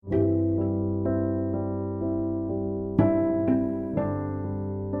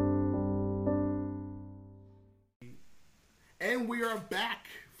back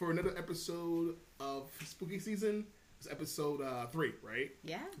for another episode of Spooky Season. It's episode 3, right?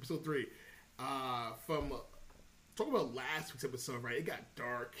 Yeah. Episode 3. From talking about last week's episode, right? It got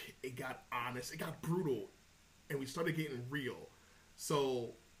dark, it got honest, it got brutal, and we started getting real.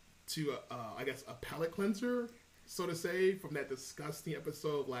 So, to I guess a palate cleanser, so to say, from that disgusting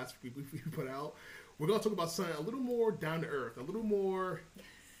episode last week we put out, we're gonna talk about something a little more down to earth, a little more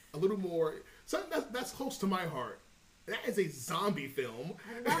something that's close to my heart. That is a zombie film.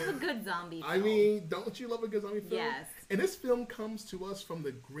 I love a good zombie film. I mean, don't you love a good zombie film? Yes. And this film comes to us from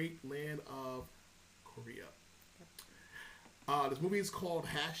the great land of Korea. This movie is called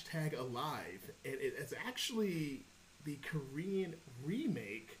 #Alive, and it's actually the Korean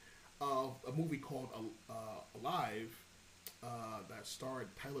remake of a movie called Alive that starred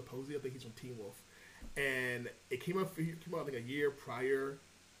Tyler Posey. I think he's from Teen Wolf. And it came out I think a year prior.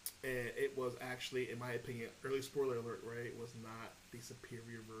 And it was actually, in my opinion, early spoiler alert, right? It was not the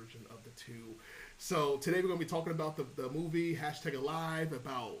superior version of the two. So today we're going to be talking about the movie, #Alive,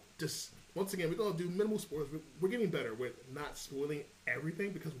 about just, once again, we're going to do minimal spoilers. We're getting better with not spoiling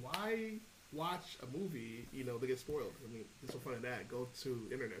everything, because why watch a movie, to get spoiled? I mean, there's no fun in that. Go to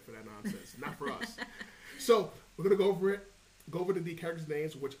the internet for that nonsense. Not for us. So we're going to go over it. Go over the characters'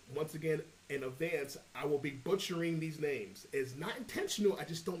 names, which, once again, in advance, I will be butchering these names. It's not intentional. I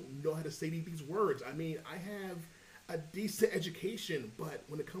just don't know how to say these words. I mean, I have a decent education, but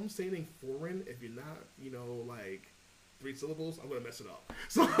when it comes to saying foreign, if you're not, like 3 syllables, I'm going to mess it up.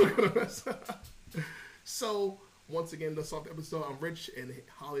 So, once again, let's start the episode. I'm Rich, and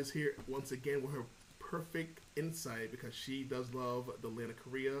Holly's here once again with her perfect insight, because she does love the land of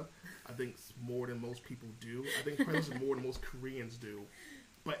Korea. I think more than most people do. I think probably more than most Koreans do.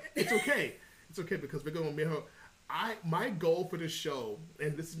 But it's okay. It's okay, because we're going to make her. My goal for this show,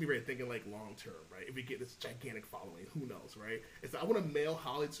 and this is me right thinking like long term, right? If we get this gigantic following, who knows, right? Is I want to mail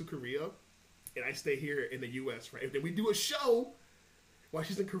Holly to Korea, and I stay here in the U.S., right? If then we do a show while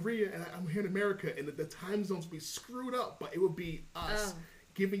she's in Korea and I'm here in America, and the time zones will be screwed up, but it would be us.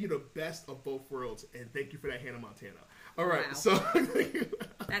 Giving you the best of both worlds, and thank you for that, Hannah Montana. All right, wow. So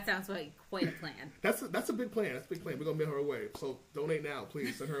that sounds like quite a plan. That's a big plan. That's a big plan. We're gonna mail her away. So donate now,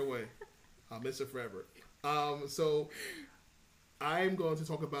 please. Send her away. I'll miss her forever. So I'm going to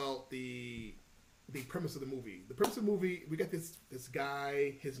talk about the premise of the movie. The premise of the movie: we got this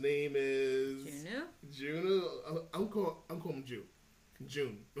guy. His name is Junu. I'm calling him June.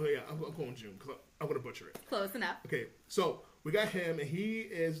 June. Oh yeah, I'm calling him June because I'm gonna butcher it. Close enough. Okay, so we got him, and he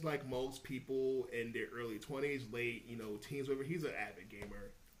is like most people in their early 20s, late, teens, whatever. He's an avid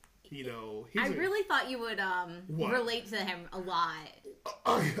gamer. I really thought you would relate to him a lot.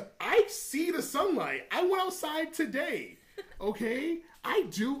 I see the sunlight. I went outside today. Okay, I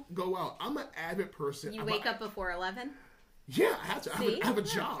do go out. I'm an avid person. You wake up before 11? Yeah, I have to. I have a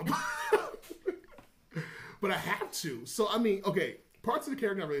job, but I have to. So I mean, okay. Parts of the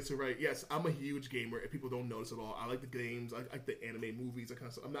character I relate to, right? Yes, I'm a huge gamer, and people don't notice at all. I like the games, I like the anime movies, that kind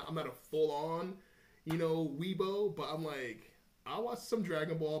of stuff. I'm not a full on, weebo, but I'm like, I watched some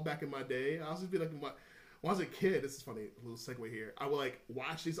Dragon Ball back in my day. I was just be like, when I was a kid, this is funny, a little segue here. I would like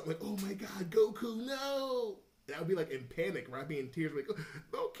watch these, I'm like, oh my god, Goku, no! And I'd be like in panic, right? I'd be in tears, like,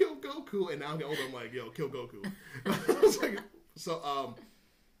 don't kill Goku. And now I'm getting older, I'm like, yo, kill Goku. So,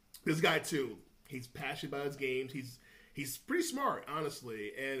 this guy too, he's passionate about his games. He's pretty smart,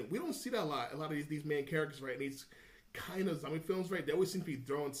 honestly, and we don't see that a lot. A lot of these main characters, right, in these kind of zombie films, right, they always seem to be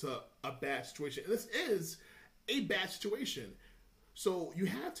thrown into a bad situation. And this is a bad situation. So you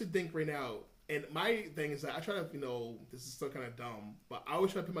have to think right now, and my thing is that I try to, this is still kind of dumb, but I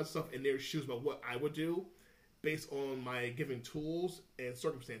always try to put myself in their shoes about what I would do based on my given tools and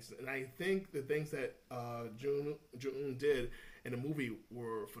circumstances. And I think the things that Jung did in the movie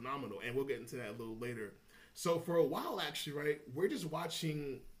were phenomenal, and we'll get into that a little later. So for a while, actually, right, we're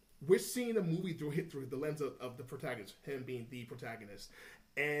seeing the movie through the lens of the protagonist, him being the protagonist,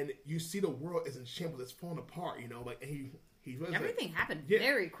 and you see the world is in shambles, it's falling apart, like, and he everything happened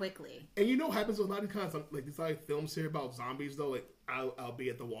very quickly. And what happens with a lot of kinds of like these films here about zombies, though, like I'll be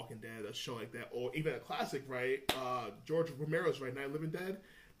at The Walking Dead, a show like that, or even a classic, right, George Romero's, right, Night of the Living Dead.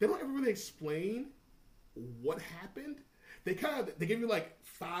 They don't ever really explain what happened. They give you like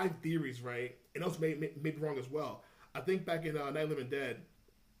 5 theories, right? And those may be wrong as well. I think back in Night of the Living Dead,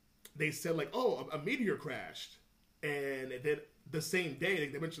 they said like, oh, a meteor crashed. And then the same day,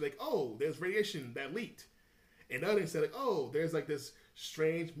 they mentioned like, oh, there's radiation that leaked. And then they said like, oh, there's like this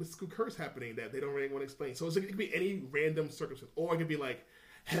strange mystical curse happening that they don't really want to explain. So it could be any random circumstance. Or it could be like,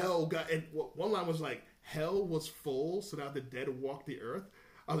 hell got, and one line was like, hell was full, so now the dead walk the earth.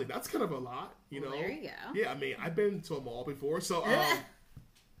 I was like, that's kind of a lot, you know? There you go. Yeah, I mean, I've been to a mall before, so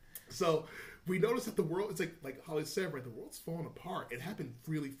so we noticed that the world, it's like Holly said, right, the world's falling apart. It happened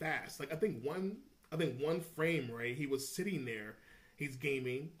really fast. Like I think one frame, right, he was sitting there, he's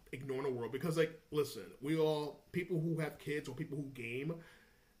gaming, ignoring the world, because like, listen, people who have kids or people who game,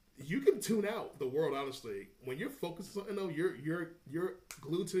 you can tune out the world, honestly. When you're focused on something, though, you're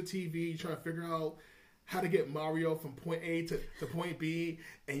glued to the TV, you're trying to figure out how to get Mario from point A to point B,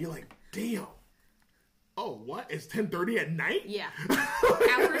 and you're like, damn. Oh, what? It's 10:30 at night? Yeah.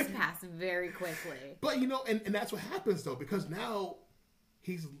 Hours pass very quickly. But, you know, and that's what happens, though, because now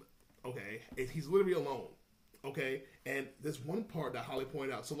he's literally alone, okay? And there's one part that Holly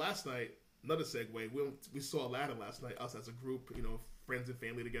pointed out. So last night, another segue, we saw Aladdin last night, us as a group, you know, friends and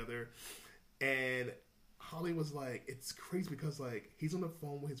family together, and Holly was like, it's crazy because, like, he's on the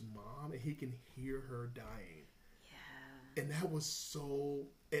phone with his mom, and he can hear her dying. Yeah. And that was so...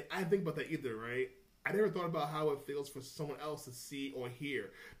 And I didn't think about that either, right? I never thought about how it feels for someone else to see or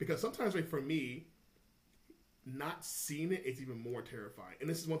hear. Because sometimes, like, for me, not seeing it is even more terrifying. And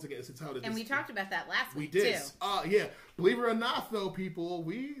this is, once again, it's how... And we talked about that last week, too. We did. Yeah. Believe it or not, though, people,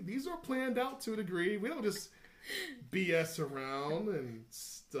 these are planned out to a degree. We don't just BS around and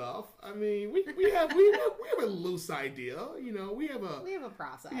stuff. I mean, we have a loose idea, you know. We have a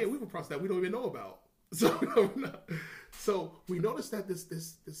process. Yeah, we have a process that we don't even know about. So we noticed that this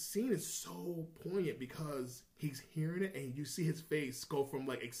scene is so poignant because he's hearing it, and you see his face go from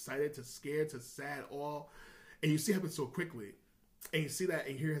like excited to scared to sad, all, and you see it happen so quickly, and you see that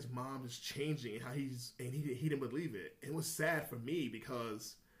and hear his mom just changing, and how he didn't believe it. And it was sad for me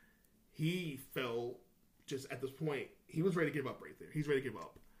because he felt just at this point he was ready to give up right there. He's ready to give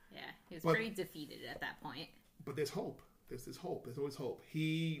up. Yeah, he was pretty defeated at that point. But there's hope. There's hope. There's always hope.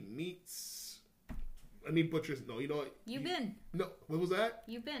 He meets... I mean, butchers. No, you know what? You've been. No, what was that?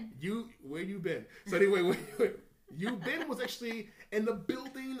 You've been. Where you been? So anyway, you been was actually in the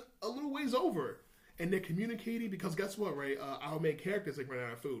building a little ways over. And they're communicating because guess what, right? Our main characters like running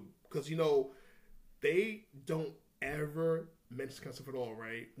out of food. Because, you know, they don't ever mention concept at all,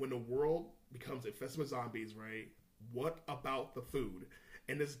 right? When the world becomes infested with zombies, right? What about the food?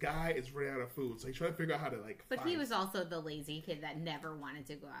 And this guy is running out of food, so he's trying to figure out how to like. But he was also the lazy kid that never wanted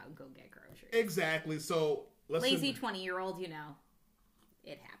to go out and go get groceries. Exactly. So lazy 20-year-old, you know,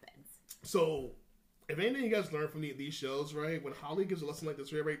 it happens. So, if anything you guys learn from these shows, right? When Holly gives a lesson like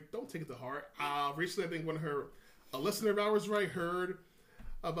this, right? Don't take it to heart. Recently, I think a listener of ours, right, heard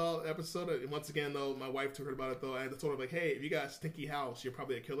about the episode. And once again, though, my wife told her about it. Though I told her like, hey, if you got a stinky house, you're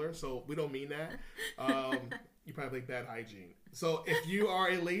probably a killer. So we don't mean that. You probably have like bad hygiene. So if you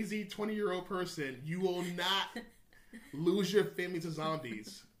are a lazy 20-year-old person, you will not lose your family to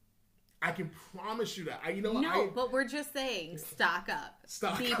zombies. I can promise you that. But we're just saying, stock up.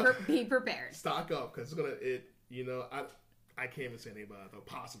 Be prepared. Stock up, because I can't even say anything about it though.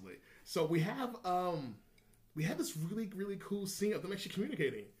 Possibly. So we have this really, really cool scene of them actually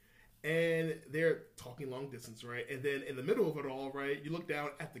communicating, and they're talking long distance, right? And then in the middle of it all, right, you look down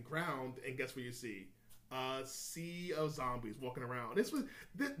at the ground, and guess what you see? A sea of zombies walking around. This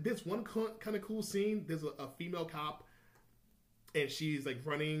one kind of cool scene. There's a female cop, and she's like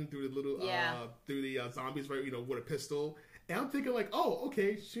running through the little through the zombies, right? You know, with a pistol. And I'm thinking like, oh,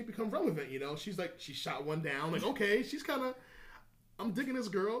 okay, she become relevant. You know, she shot one down. Like, okay, she's kind of. I'm digging this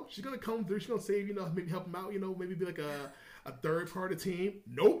girl. She's gonna come through. She's gonna save. You know, maybe help him out. You know, maybe be like a third part of the team.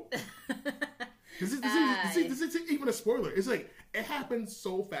 Nope. This is even a spoiler. It's like it happened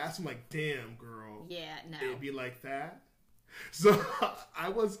so fast. I'm like, damn, girl. Yeah, no. It'd be like that. So I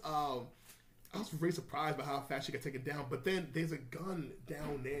was really surprised by how fast she got taken down. But then there's a gun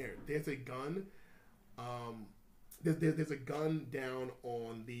down there. There's a gun. There's a gun down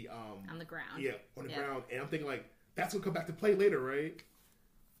on the on the ground. Yeah, on the ground. And I'm thinking like that's gonna come back to play later, right?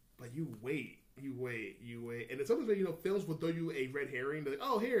 But you wait. And then sometimes, you know, films will throw you a red herring. They're like,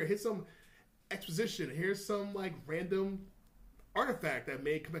 oh, here's some exposition. Here's some like random artifact that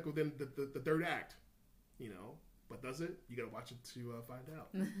may come back within the third act. You know, but does it? You gotta watch it to find out.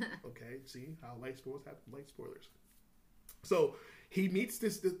 Okay, see how light spoilers have light spoilers. So he meets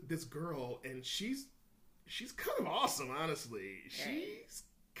this girl, and she's kind of awesome, honestly. She's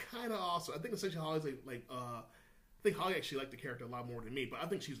kind of awesome. I think essentially Holly's I think Holly actually liked the character a lot more than me, but I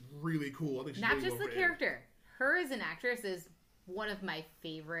think she's really cool. I think she's not really just the character. Her as an actress is one of my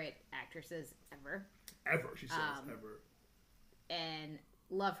favorite actresses ever. Ever, she says, ever. And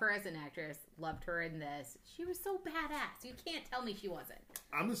love her as an actress. Loved her in this. She was so badass. You can't tell me she wasn't.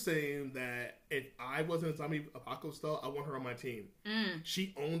 I'm just saying that if I wasn't a zombie apocalypse though, I want her on my team.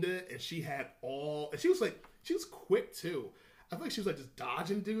 She owned it, and she had all. And she was quick too. I feel like she was like just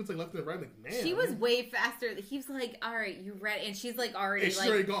dodging dudes like left and right. Like, man, she was way faster. He was like, "All right, you ready?" And she's like already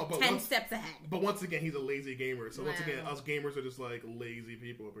like gone, 10 steps ahead. But once again, he's a lazy gamer. So once again, us gamers are just like lazy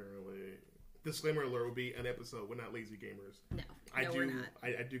people apparently. Disclaimer alert will be an episode. We're not lazy gamers. No, we're not.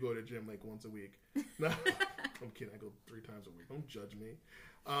 I do go to the gym like once a week. No, I'm kidding. I go 3 times a week. Don't judge me.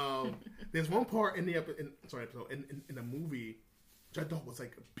 There's one part in the episode in the movie which I thought was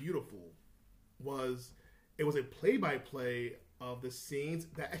like beautiful. It was a play-by-play of the scenes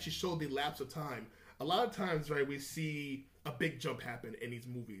that actually showed the lapse of time. A lot of times, right, we see a big jump happen in these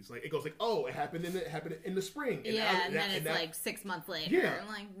movies. Like it goes like, oh, it happened in the spring. And then it's like 6 months later. Yeah. I'm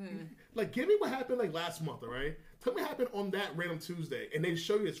like, Like, give me what happened like last month, all right? Tell me what happened on that random Tuesday, and they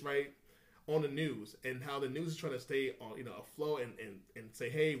show you this right on the news and how the news is trying to stay on afloat and say,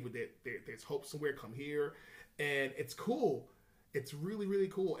 hey, there's hope somewhere. Come here, and it's cool. It's really, really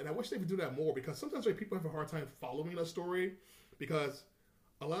cool, and I wish they would do that more because sometimes people have a hard time following a story because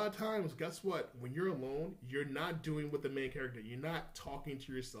a lot of times, guess what? When you're alone, you're not doing with the main character. You're not talking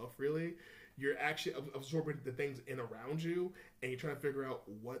to yourself, really. You're actually absorbing the things in around you, and you're trying to figure out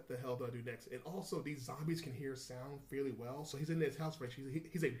what the hell do I do next. And also, these zombies can hear sound fairly well. So he's in his house, right?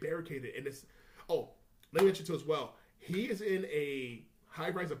 He's a barricaded in this. Oh, let me mention too as well. He is in a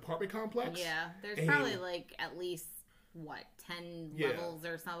high-rise apartment complex. Yeah, there's probably like at least 10 levels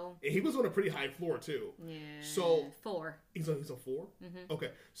or so. And he was on a pretty high floor too. Yeah. So 4. He's on 4? Mm-hmm.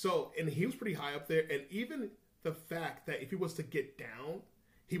 Okay. So, and he was pretty high up there, and even the fact that if he was to get down,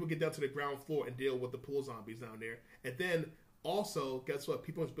 he would get down to the ground floor and deal with the pool zombies down there. And then also, guess what?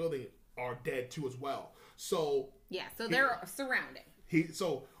 People in his building are dead too as well. So so they're surrounding.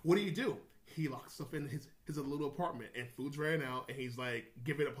 So what do? He locks himself in his little apartment, and food's ran out, and he's like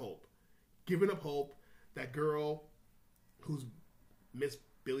giving up hope. That girl who's Miss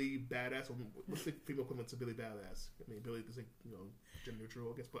Billy Badass. What's the female equivalent to Billy Badass? I mean, Billy is like gender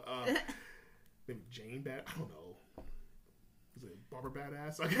neutral, I guess, but maybe Jane Badass. I don't know. Is it Barbara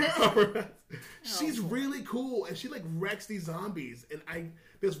Badass? She's really cool, and she like wrecks these zombies. And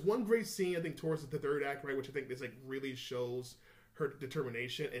there's one great scene I think towards the third act, right, which I think this like really shows her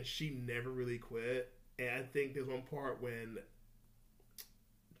determination, and she never really quit. And I think there's one part when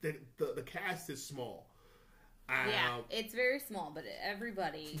the cast is small. It's very small, but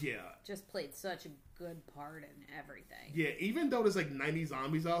everybody just played such a good part in everything. Yeah, even though there's like 90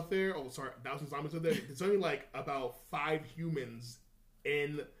 zombies out there, 1,000 zombies out there, there's only like about 5 humans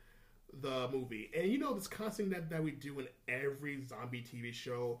in the movie. And this constant that we do in every zombie TV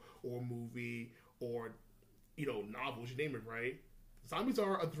show or movie or, novels, you name it, right? Zombies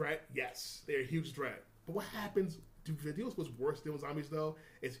are a threat, yes. They're a huge threat. But what happens, the deal what's worse than with zombies though,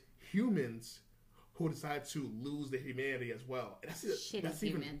 is humans who decide to lose their humanity as well. And that's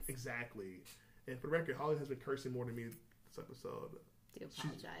even humans. Exactly. And for the record, Holly has been cursing more than me this episode. Do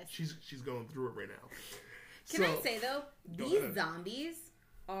apologize. She's going through it right now. Can I say though, these zombies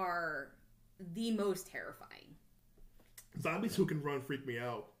are the most terrifying. Zombies who can run freak me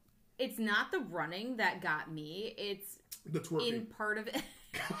out. It's not the running that got me. It's the twerking. In part of it.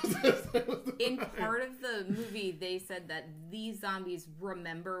 In part of the movie, they said that these zombies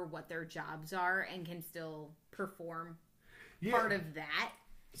remember what their jobs are and can still perform part of that.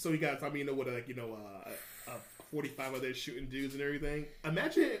 So you got zombie, with a 45 of there shooting dudes and everything.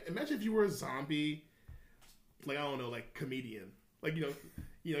 Imagine if you were a zombie, like I don't know, like comedian, like you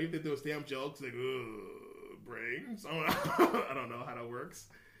did those damn jokes like brains. I don't know how that works.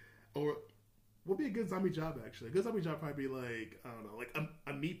 Or what would be a good zombie job actually? A good zombie job probably be like I don't know, like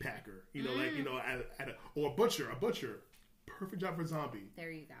a meat packer. Or a butcher. Perfect job for a zombie. There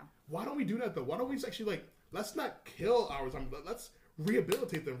you go. Why don't we do that though? Why don't we just actually let's not kill our zombies. Let's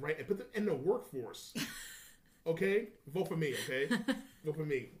rehabilitate them, right, and put them in the workforce. Okay, vote for me. Okay, vote for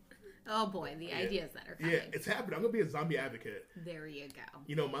me. Oh boy, the ideas that are coming. Yeah, it's happening. I'm gonna be a zombie advocate. There you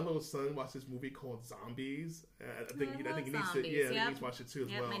go. My little son watched this movie called Zombies. I think he needs to. He needs to watch it too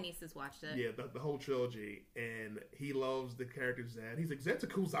as well. My nieces watched it. Yeah, the whole trilogy, and he loves the character Zed. He's like, Zed's a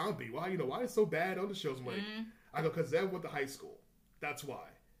cool zombie. Why? Why is it so bad on the shows? I'm like, I go, because Zed went to high school. That's why.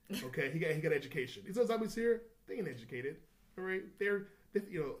 Okay, he got education. These other zombies here, they ain't educated. All right, they're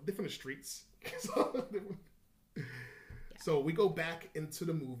from the streets. So we go back into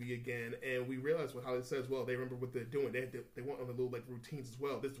the movie again, and we realize what Holly says. Well, they remember what they're doing. They went on the little routines as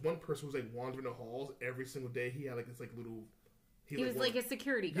well. There's one person who's wandering the halls every single day. He had this little. He was like a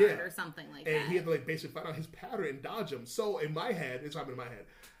security guard or something like that. And he had to basically find out his pattern and dodge him. So in my head, it's happened in my head.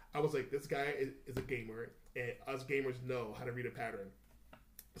 I was like, this guy is a gamer, and us gamers know how to read a pattern.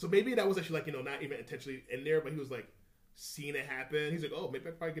 So maybe that was actually not even intentionally in there, but he was seeing it happen. He's like, oh, maybe I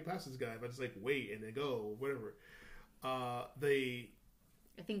can probably get past this guy if I just wait and then go, whatever. I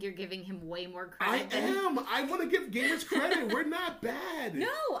think you're giving him way more I credit. am. I want to give gamers credit. We're not bad. No,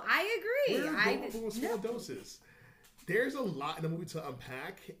 I agree. We're going with small doses. There's a lot in the movie to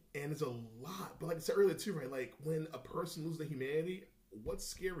unpack, and there's a lot. But like I said earlier too, right? Like when a person loses their humanity,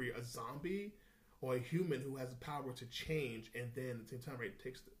 what's scarier, a zombie or a human who has the power to change and then at the same time, right,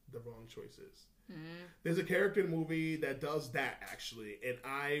 takes the wrong choices? There's a character in the movie that does that actually, and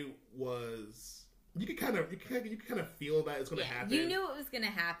you can kind of feel that it's going to happen. You knew it was going to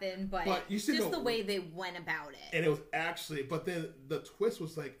happen, but you just the way they went about it. And it was actually, but then the twist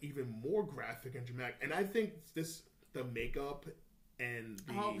was like even more graphic and dramatic. And I think the makeup and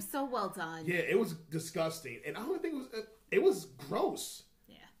so well done. Yeah, it was disgusting, and I don't think it was gross.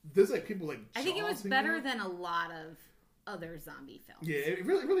 Yeah, there's like people like. I think it was better than a lot of other zombie films. Yeah, it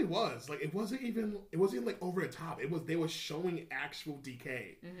really was. Like it wasn't even like over the top. They were showing actual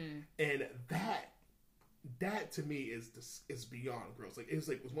decay, and that to me is beyond gross. Like it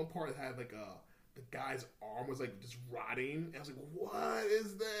was one part that had like the guy's arm was like just rotting, and I was like, what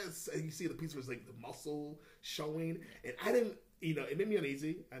is this? And you see the piece was like the muscle showing, and I didn't. It made me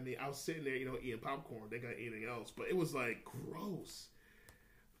uneasy. I mean, I was sitting there, eating popcorn. They got anything else, but it was like gross.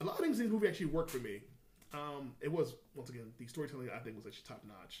 A lot of things in this movie actually worked for me. It was, once again, the storytelling I think was actually top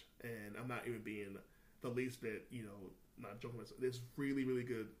notch, and I'm not even being the least bit, not joking myself. It's really, really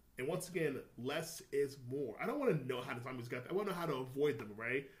good. And once again, less is more. I don't want to know how the zombies got there. I want to know how to avoid them,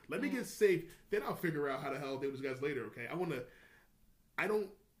 right? Let me get safe, then I'll figure out how the hell to deal with these guys later, okay?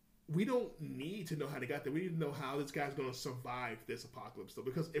 We don't need to know how they got there. We need to know how this guy's going to survive this apocalypse, though.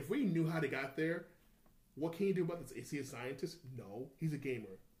 Because if we knew how they got there, what can you do about this? Is he a scientist? No. He's a gamer.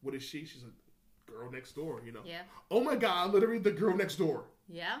 What is she? She's a girl next door, Yeah. Oh my God, literally the girl next door.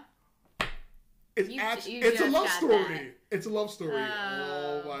 Yeah. It's a love story. That. It's a love story.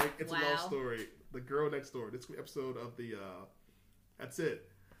 It's a love story. The girl next door. This episode of the that's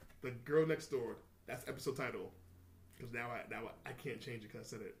it. The girl next door. That's the episode title. Because now I can't change it because I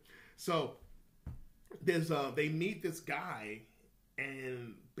said it. So there's they meet this guy,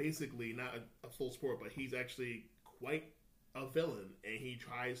 and basically not a full sport, but he's actually quite a villain, and he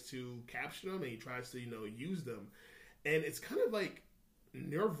tries to capture them, and he tries to use them, and it's kind of like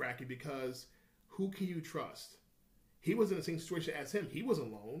nerve-wracking because who can you trust? He was in the same situation as him. He was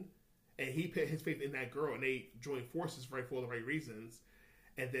alone, and he put his faith in that girl, and they joined forces for all the right reasons.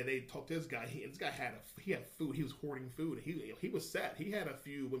 And then they talked to this guy. This guy had food. He was hoarding food. He was set. He had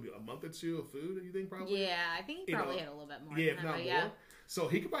maybe a month or two of food. You think probably? Yeah, I think he probably had a little bit more. Yeah, if not more. Yeah. So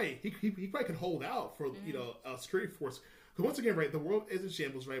he probably could hold out for a security force. Because once again, right, the world is in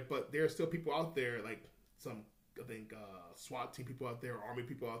shambles, right? But there are still people out there, like some SWAT team people out there, Army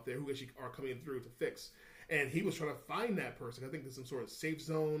people out there who actually are coming through to fix. And he was trying to find that person. I think there's some sort of safe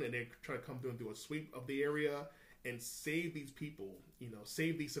zone, and they're trying to come through and do a sweep of the area and save these people,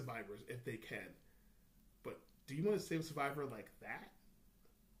 save these survivors if they can. But do you want to save a survivor like that?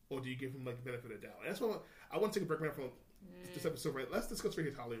 Or do you give him like the benefit of the doubt? And that's what I want to take a break from this episode, right? Let's discuss right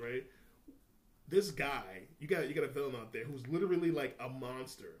here, Holly, right? This guy, you got a villain out there who's literally like a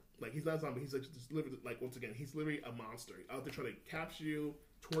monster. Like he's not a zombie, he's like just literally once again, he's literally a monster. Out there trying to capture you,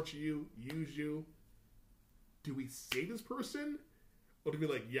 torture you, use you. Do we save this person? Or to be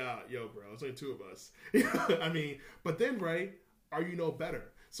like, yo, bro, it's only two of us. I mean, but then, right, are you no better?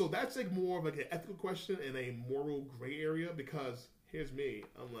 So that's like more of like an ethical question and a moral gray area because here's me.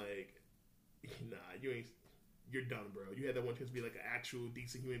 I'm like, nah, you're done, bro. You had that one chance to be like an actual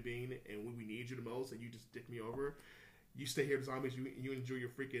decent human being, and when we need you the most, and you just dick me over. You stay here with zombies. You enjoy your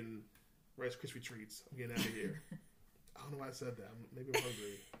freaking Rice Krispie treats. I'm getting out of here. I don't know why I said that. Maybe I'm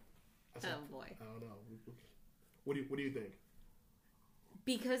hungry. Boy. I don't know. What do you think?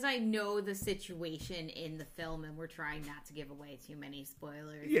 Because I know the situation in the film, and we're trying not to give away too many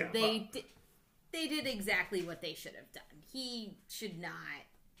spoilers. Yeah, they did exactly what they should have done. He should not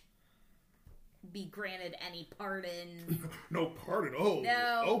be granted any pardon. No pardon. Oh,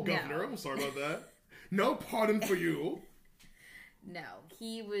 Governor, no. I'm sorry about that. No pardon for you. No,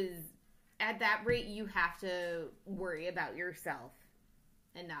 he was at that rate. You have to worry about yourself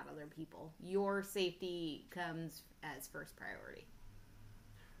and not other people. Your safety comes as first priority.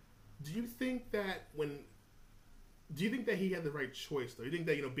 Do you think that he had the right choice though? You think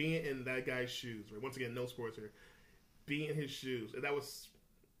that being in that guy's shoes, right? Once again, no sports here. Being in his shoes,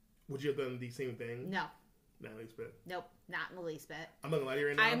 would you have done the same thing? No. Not in the least bit. Nope, not in the least bit. I'm not gonna lie to you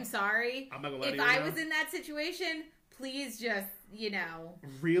right now. I'm sorry. I'm not gonna lie to you right now. If I was in that situation, please just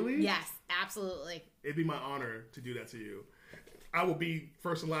Really? Yes, absolutely. It'd be my honor to do that to you. I will be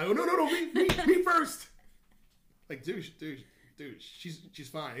first in line. Oh no, me first. Like, dude, she's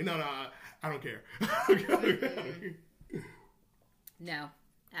fine. No, I don't care. No,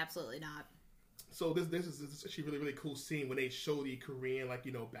 absolutely not. So this is actually really, really cool scene when they show the Korean, like,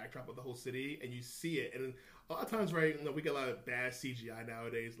 backdrop of the whole city, and you see it. And a lot of times, right, we get a lot of bad CGI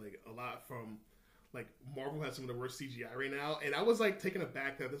nowadays, like a lot from, like, Marvel has some of the worst CGI right now. And I was, like, taken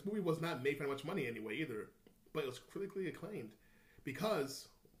aback that this movie was not made for that much money anyway either. But it was critically acclaimed because,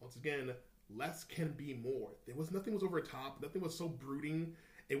 once again, less can be more. Nothing was over the top. Nothing was so brooding.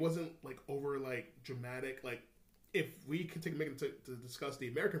 It wasn't, like, over, like, dramatic. Like, if we could take a minute to discuss the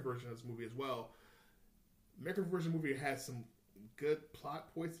American version of this movie as well, American version movie has some good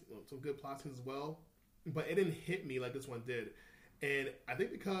plot points, some good plot scenes as well, but it didn't hit me like this one did. And I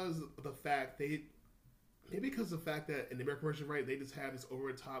think because of the fact that in the American version, right, they just have this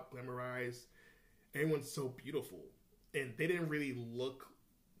over the top, glamorized, everyone's so beautiful, and they didn't really look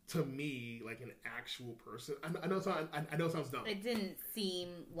to me like an actual person. I know it sounds dumb. It didn't seem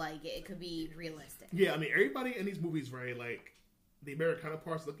like it could be realistic. Yeah, I mean, everybody in these movies, right, like, the American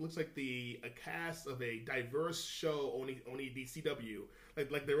counterparts looks like a cast of a diverse show on the CW.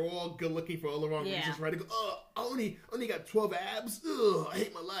 Like they're all good looking for all the wrong reasons, right? They go, I only got 12 abs. Ugh, I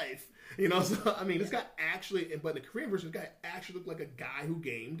hate my life. So I mean, this guy actually, but in the Korean version, this guy actually looked like a guy who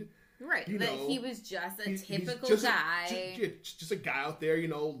gamed. Right, but he was just a typical guy. Just a guy out there,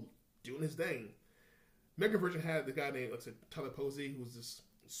 doing his thing. American version had the guy named, let's say, Tyler Posey, who's this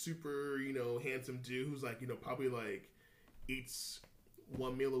super, handsome dude who's like, probably like eats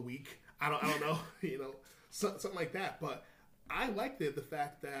one meal a week. I don't know, something like that. But I liked the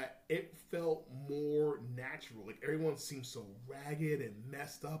fact that it felt more natural. Like, everyone seemed so ragged and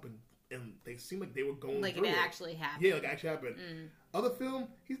messed up, and they seemed like they were going like through it actually happened. Yeah, like it actually happened. Other film,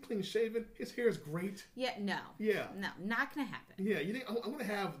 he's clean shaven. His hair is great. Yeah, no. Yeah. No, not gonna happen. Yeah, you think I'm gonna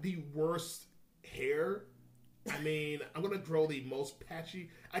have the worst hair? I mean, I'm gonna grow the most patchy.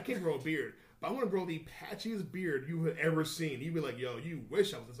 I can't grow a beard, but I'm gonna grow the patchiest beard you have ever seen. You'd be like, yo, you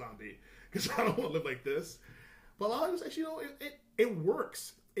wish I was a zombie, because I don't want to live like this. But a lot of times, actually, it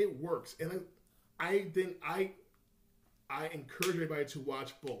works. It works, and I think I encourage everybody to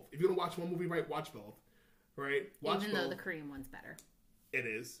watch both. If you want to watch one movie, right, watch both. Right? Watch Even both. though the Korean one's better. It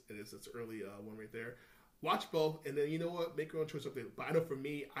is. It's an early one right there. Watch both, and then, you know what? Make your own choice up there. But I know for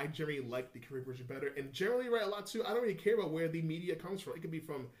me, I generally like the Korean version better. And generally, right, a lot too, I don't really care about where the media comes from. It could be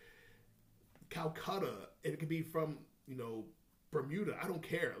from Calcutta. It could be from, Bermuda. I don't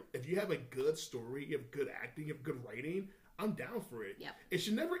care. If you have a good story, you have good acting, you have good writing, I'm down for it. Yep. It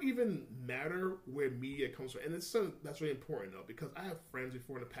should never even matter where media comes from. And it's something that's really important, though, because I have friends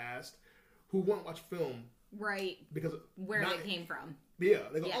before in the past who won't watch film. Right. Because where they came from. Yeah.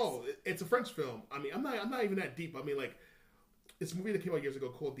 They go, it's a French film. I mean, I'm not even that deep. I mean, like, it's a movie that came out years ago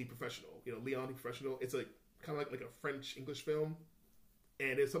called The Professional. Leon the Professional. It's like kind of like a French-English film.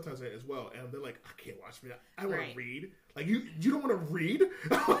 And there's subtitles in it as well. And they're like, I can't watch me. I don't want to read. Like, you don't want to read?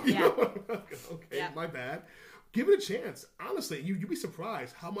 Okay, my bad. Give it a chance. Honestly, you'd be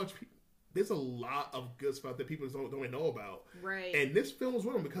surprised how much there's a lot of good stuff that people don't even know about. Right. And this film was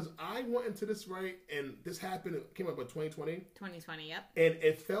one of them, because I went into this, right, and this happened, it came out in 2020. 2020, yep. And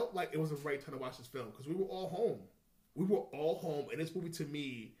it felt like it was the right time to watch this film, because we were all home. And this movie, to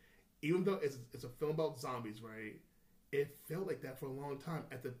me, even though it's a film about zombies, right, it felt like that for a long time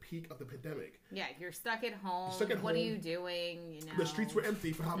at the peak of the pandemic. Yeah, you're stuck at home. What are you doing? The streets were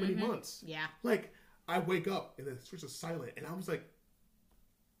empty for how many months? Yeah. Like, I wake up and the streets are silent, and I was like,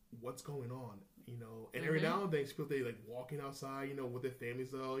 what's going on? And every now and then people, they like walking outside, with their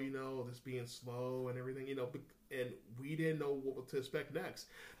families, though, just being slow and everything, and we didn't know what to expect next.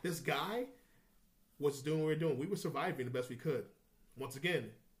 This guy was doing what we were doing. We were surviving the best we could. Once again,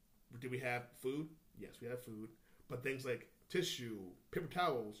 did we have food? Yes, we had food. But things like tissue, paper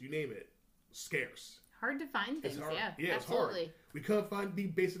towels, you name it, scarce. Hard to find things, yeah. Yeah, absolutely. It's hard. We couldn't find the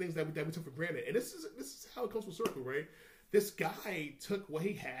basic things that we took for granted. And this is how it comes full circle, right? This guy took what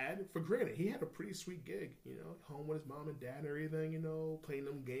he had for granted. He had a pretty sweet gig, home with his mom and dad and everything, playing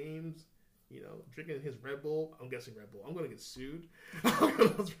them games, drinking his Red Bull. I'm guessing Red Bull. I'm going to get sued.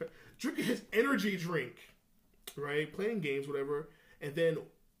 Drinking his energy drink, right? Playing games, whatever. And then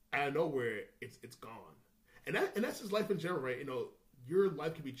out of nowhere, it's gone. And that's his life in general, right? Your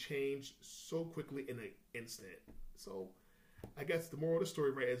life can be changed so quickly in an instant. So I guess the moral of the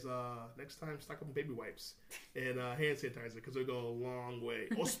story, right, is next time stock up on baby wipes and hand sanitizer, because they'll go a long way.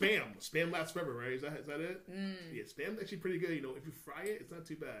 Or Spam. Spam lasts forever, right? Is that it? Yeah, Spam's actually pretty good. If you fry it, it's not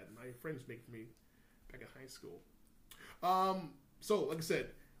too bad. My friends make it for me back in high school. So, like I said,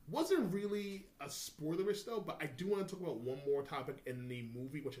 wasn't really a spoilerish, though, but I do want to talk about one more topic in the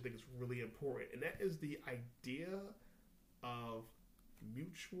movie, which I think is really important, and that is the idea of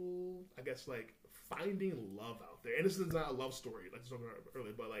mutual, I guess, like finding love out there. And this is not a love story, like I was talking about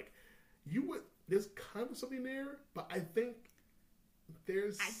earlier, but like there's kind of something there, but I think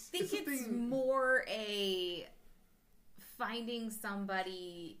it's more a finding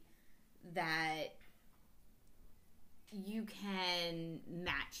somebody that you can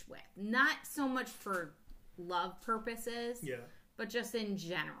match with. Not so much for love purposes, but just in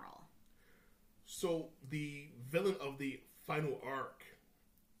general. So the villain of the final arc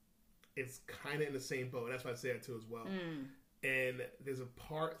is kind of in the same boat. That's why I say that too as well. And there's a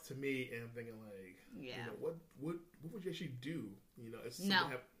part to me, and I'm thinking like, you know, what would you actually do? You know, it's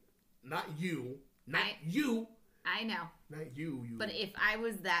not you. I know. Not you. But if I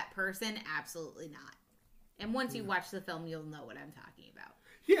was that person, absolutely not. And once you watch the film, you'll know what I'm talking about.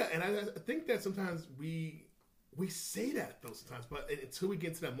 Yeah, and I think that sometimes we say that though sometimes, but until we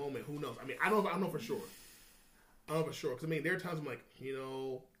get to that moment, who knows? I mean, I don't know for sure. I don't know for sure, because I mean, there are times I'm like, you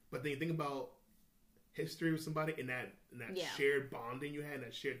know, but then you think about history with somebody and that shared bonding you had,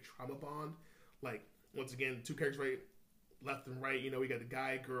 that shared trauma bond. Like, once again, two characters right, left and right. You know, we got the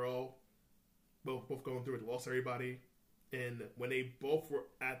guy, girl, both going through it, lost everybody, and when they both were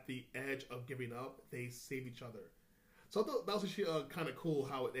at the edge of giving up, they saved each other. So I thought that was actually kind of cool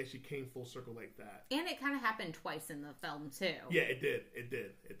how it actually came full circle like that. And it kind of happened twice in the film too. Yeah, it did.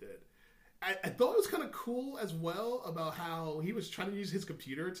 I thought it was kind of cool as well about how he was trying to use his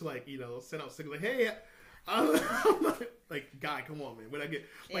computer to, like, you know, send out signals like, hey, I'm like, guy, come on, man. When I get,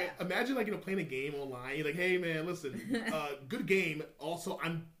 like, imagine, like, you know, playing a game online. You're like, hey, man, listen, good game. Also,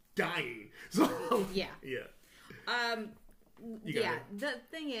 I'm dying. So, yeah. The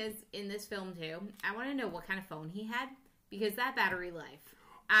thing is, in this film, too, I want to know what kind of phone he had, because that battery life.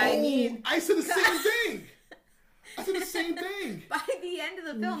 I said the same thing. By the end of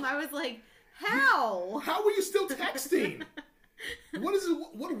the film, I was like, how? How were you still texting? What is it?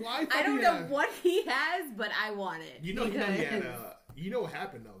 What Wi-Fi? I don't know what he has, but I want it. You know he had. You know what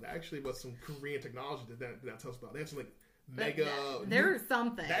happened though? That actually was some Korean technology that tells us about. They had some like mega. There's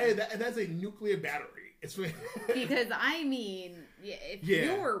something. That's a nuclear battery. It's because I mean, if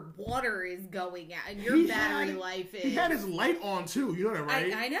your water is going out and your battery life is. He had his light on too. You know that,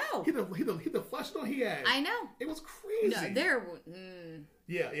 right? I know. He the flash on he had. I know. It was crazy. No, there.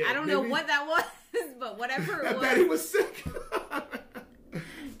 Yeah. I don't know what that was, but whatever it was. I bet he was sick.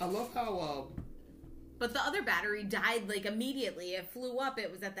 I love how. But the other battery died like immediately. It flew up.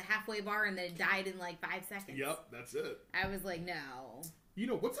 It was at the halfway bar, and then it died in like 5 seconds. Yep, that's it. I was like, no. You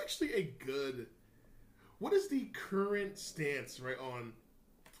know what's actually a good. What is the current stance right on?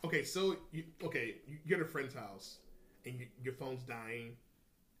 Okay, so you're at a friend's house, and your phone's dying,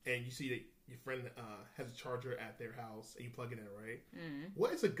 and you see that your friend has a charger at their house, and you plug it in, right? Mm-hmm.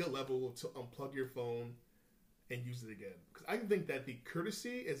 What is a good level to unplug your phone and use it again? Because I think that the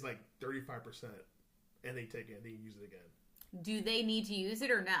courtesy is like 35%, and they take it and they use it again. Do they need to use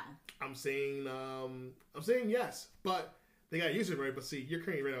it or no? I'm saying yes, but they gotta use it, right? But see, you're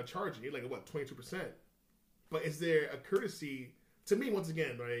currently right now charging. You're like, what, 22%? But is there a courtesy to me? Once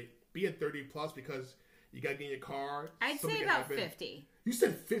again, right? Be at 30 plus because you gotta get in your car. I'd say about 50. You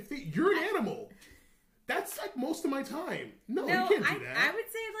said 50? You're an animal. That's like most of my time. No, you can't do that. I would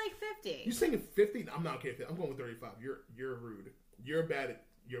say like 50. You saying 50? I'm not okay with it. I'm going with 35. You're rude. You're a bad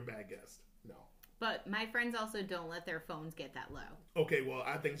guest. No. But my friends also don't let their phones get that low. Okay, well,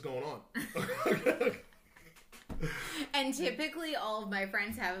 I think it's going on. And typically, all of my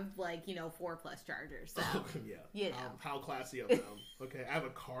friends have 4+ chargers. So how classy of them. Okay, I have a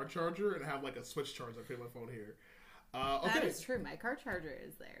car charger and I have like a switch charger. I put my phone here. Okay. That is true. My car charger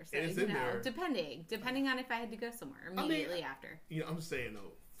is there. So it's in there. Depending on if I had to go somewhere immediately after. I'm just saying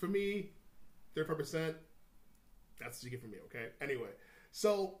though. For me, 35%. That's what you get from me. Okay. Anyway,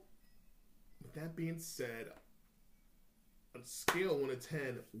 so with that being said, on a scale 1 to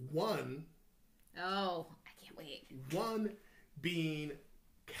 10, 1. Oh, I can't wait. 1 being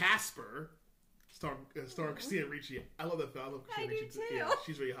Casper, starring Christina Ricci. I love that film. I love Christina Ricci too. Yeah,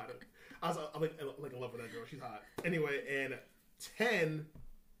 she's really hot. I'm like in love with that girl. She's hot. Anyway, and 10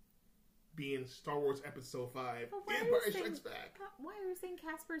 being Star Wars Episode 5. Empire Strikes Back. Why are you saying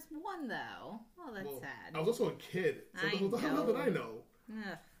Casper's 1 though? Oh, that's sad. I was also a kid. So how did I know?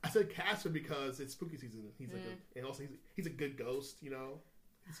 Ugh. I said Casper because it's spooky season. He's and also he's a good ghost. You know,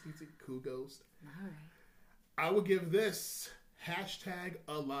 he's a cool ghost. All right. I would give this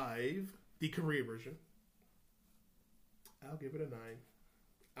 #alive, the Korean version. I'll give it a 9.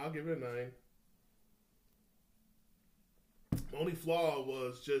 My only flaw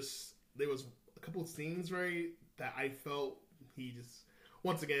was just there was a couple of scenes, right, that I felt he just,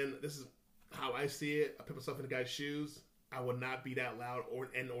 once again, this is how I see it. I put myself in the guy's shoes. I would not be that loud or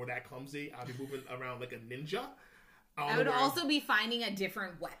that clumsy. I'd be moving around like a ninja. I would also be finding a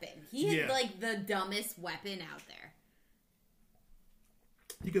different weapon. He had like the dumbest weapon out there.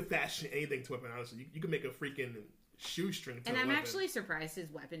 You could fashion anything to a weapon, honestly. You could make a freaking shoestring to a weapon. And I'm actually surprised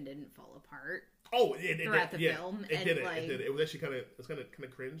his weapon didn't fall apart. Oh, throughout the film. It did it. It was actually kind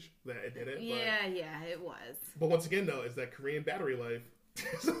of cringe that it did it. Yeah, it was. But once again, though, it's that Korean battery life.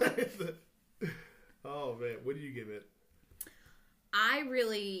 Oh, man. What do you give it? I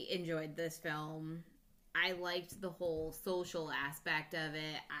really enjoyed this film. I liked the whole social aspect of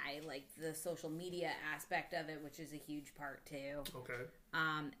it. I liked the social media aspect of it, which is a huge part too. Okay.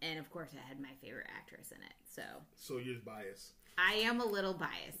 And of course, it had my favorite actress in it. So you're biased. I am a little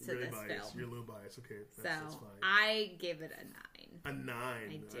biased to this film. You're a little biased. Okay, that's fine. I give it a 9. A 9. I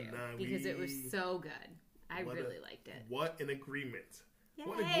do a 9. because it was so good. I really liked it. What an agreement! Yay,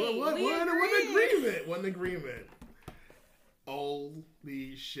 what agreement! What an agreement!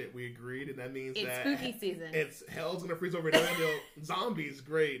 Holy shit, we agreed, and that means it's spooky season. It's hell's gonna freeze over there. Zombies,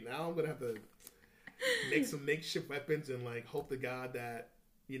 great. Now I'm gonna have to make some makeshift weapons and like hope to God that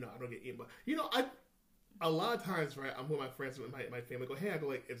I don't get eaten. But a lot of times, right? I'm with my friends, with my family. I go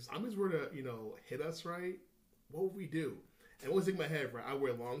like, if zombies were to hit us, right? What would we do? And always in my head, right? I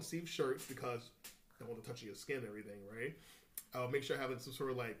wear long sleeve shirts because I don't want to touch your skin and everything, right? I'll make sure I have some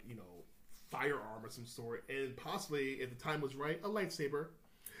sort of like firearm of some sort, and possibly, if the time was right, a lightsaber.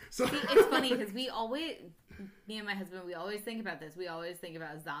 So see, it's funny because me and my husband, we always think about this. We always think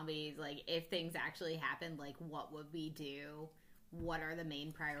about zombies. Like, if things actually happened, like, what would we do? What are the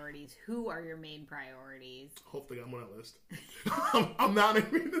main priorities? Who are your main priorities? Hopefully, I'm on that list. I'm not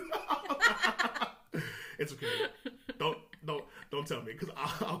agreeing. It's okay. Don't tell me because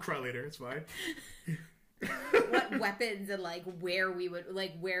I'll cry later. It's fine. What weapons and where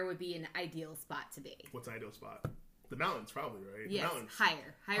would be an ideal spot to be? What's an ideal spot? The mountains, probably, right? Yes, mountains.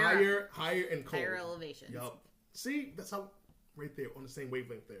 higher and cold. higher elevations. Yup. See, that's how right there on the same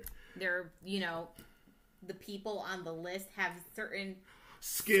wavelength there. They're the people on the list have certain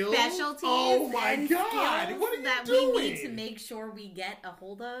skills, specialties. Oh my god! What are you that doing? We need to make sure we get a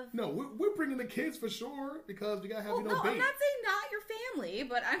hold of. No, we're bringing the kids for sure because we gotta have no, bait. I'm not saying not your family,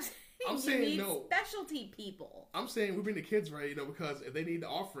 but I'm saying you need specialty people. I'm saying we bring the kids, right? Because if they need the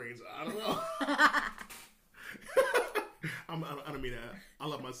offerings, I don't know. I don't mean that. I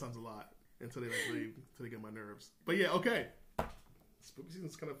love my sons a lot until they get my nerves. But yeah, okay. Spooky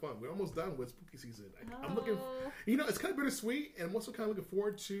season's kind of fun. We're almost done with spooky season. I'm looking. It's kind of bittersweet, and I'm also kind of looking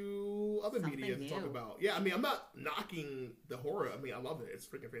forward to other media to talk about. Yeah, I'm not knocking the horror. I love it. It's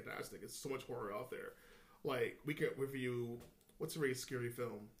freaking fantastic. It's so much horror out there. Like, we could review. What's a really scary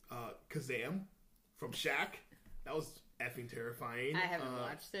film? Kazam from Shaq. That was effing terrifying. I haven't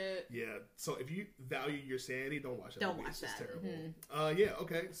watched it. Yeah. So if you value your sanity, don't watch that. Don't movie. watch that. It's terrible. Mm-hmm. Yeah.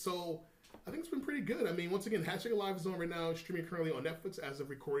 Okay. So I think it's been pretty good. Once again, Hashtag Alive is on right now, streaming currently on Netflix as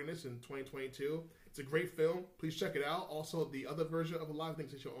of recording this in 2022. It's a great film. Please check it out. Also, the other version of Alive, I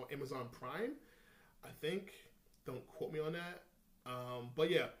think it's on Amazon Prime. I think. Don't quote me on that.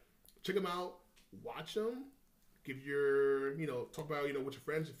 But yeah, check them out. Watch them. Give your, talk about, with your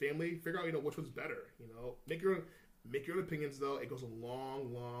friends, your family. Figure out, which one's better. Make your own opinions, though. It goes a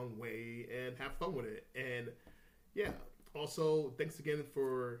long, long way, and have fun with it. And yeah, also, thanks again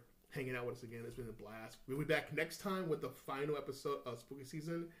for hanging out with us again. It's been a blast. We'll be back next time with the final episode of Spooky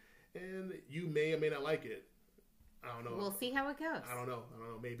Season, and you may or may not like it. I don't know. We'll see how it goes. I don't know.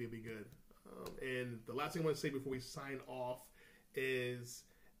 Maybe it'll be good. And the last thing I want to say before we sign off is,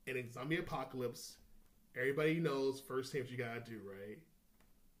 in a zombie apocalypse, everybody knows first thing what you gotta do, right?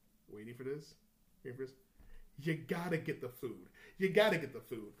 Waiting for this? You gotta get the food. You get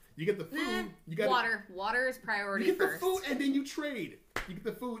the food. You got water. Water is priority first. You get first. the food and then you trade. You get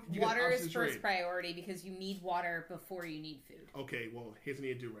the food. Water is first priority because you need water before you need food. Okay, well, here's what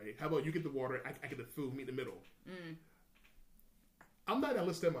you need to do, right? How about you get the water, I get the food, meet in the middle. I'm not that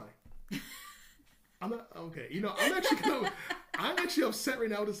list, am I? I'm not, okay. I'm actually upset right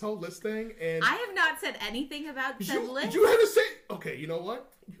now with this whole list thing, and I have not said anything about said list. You haven't said. Okay, you know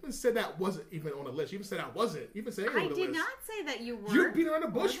what? You even said that wasn't even on the list. You even said I wasn't. You even said I did not say that you were. You're beating around the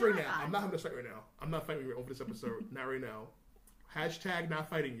bush right now. I'm not having this fight right now. I'm not fighting you over this episode. Not right now. Hashtag not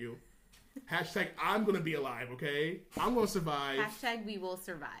fighting you. Hashtag I'm gonna be alive. Okay, I'm gonna survive. Hashtag we will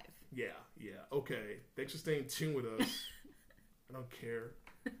survive. Yeah. Okay. Thanks for staying tuned with us. I don't care.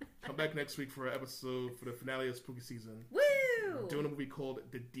 Come back next week for an episode for the finale of Spooky Season. Woo! We're doing a movie called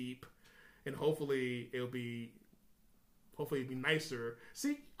The Deep, and hopefully it'll be nicer.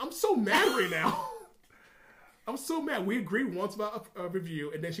 See, I'm so mad right now. I'm so mad. We agreed once about a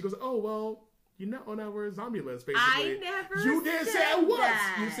review, and then she goes, "Oh well, you're not on our zombie list, basically. I never You didn't say said it once.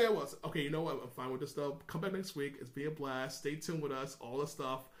 that. You said it once. Okay, you know what? I'm fine with this stuff. Come back next week. It's be a blast. Stay tuned with us. All the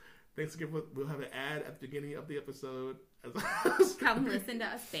stuff. Thanks again. We'll have an ad at the beginning of the episode. Come listen to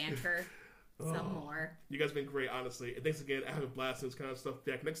us banter some more. You guys have been great, honestly. And thanks again. I have a blast in this kind of stuff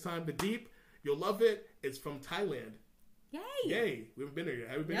back next time. The Deep, you'll love it. It's from Thailand. Yay. We haven't been there yet.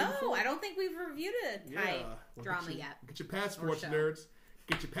 Have we been there before? No, I don't think we've reviewed a Thai drama yet. Get your passports, nerds.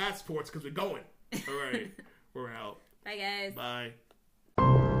 Get your passports because we're going. All right. We're out. Bye, guys. Bye.